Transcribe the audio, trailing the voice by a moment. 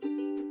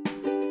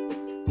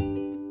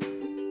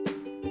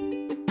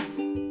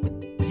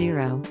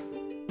0.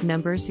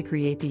 Numbers to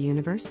create the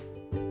universe?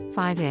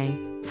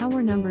 5a. How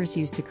were numbers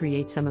used to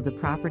create some of the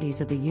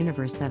properties of the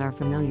universe that are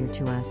familiar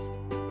to us?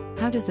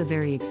 How does the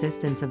very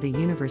existence of the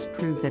universe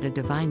prove that a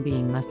divine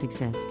being must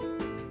exist?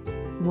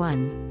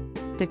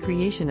 1. The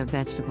creation of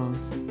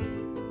vegetables.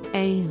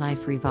 A.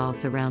 Life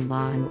revolves around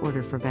law and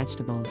order for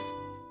vegetables.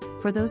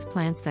 For those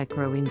plants that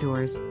grow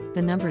indoors,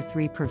 the number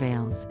 3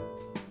 prevails.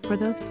 For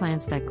those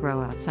plants that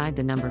grow outside,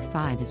 the number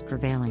 5 is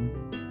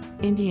prevailing.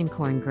 Indian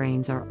corn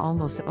grains are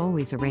almost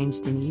always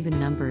arranged in even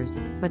numbers,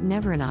 but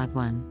never an odd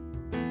one.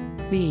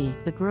 B.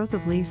 The growth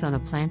of leaves on a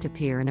plant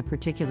appear in a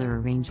particular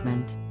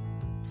arrangement.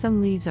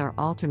 Some leaves are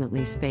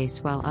alternately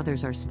spaced while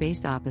others are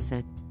spaced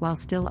opposite, while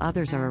still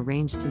others are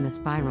arranged in a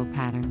spiral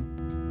pattern.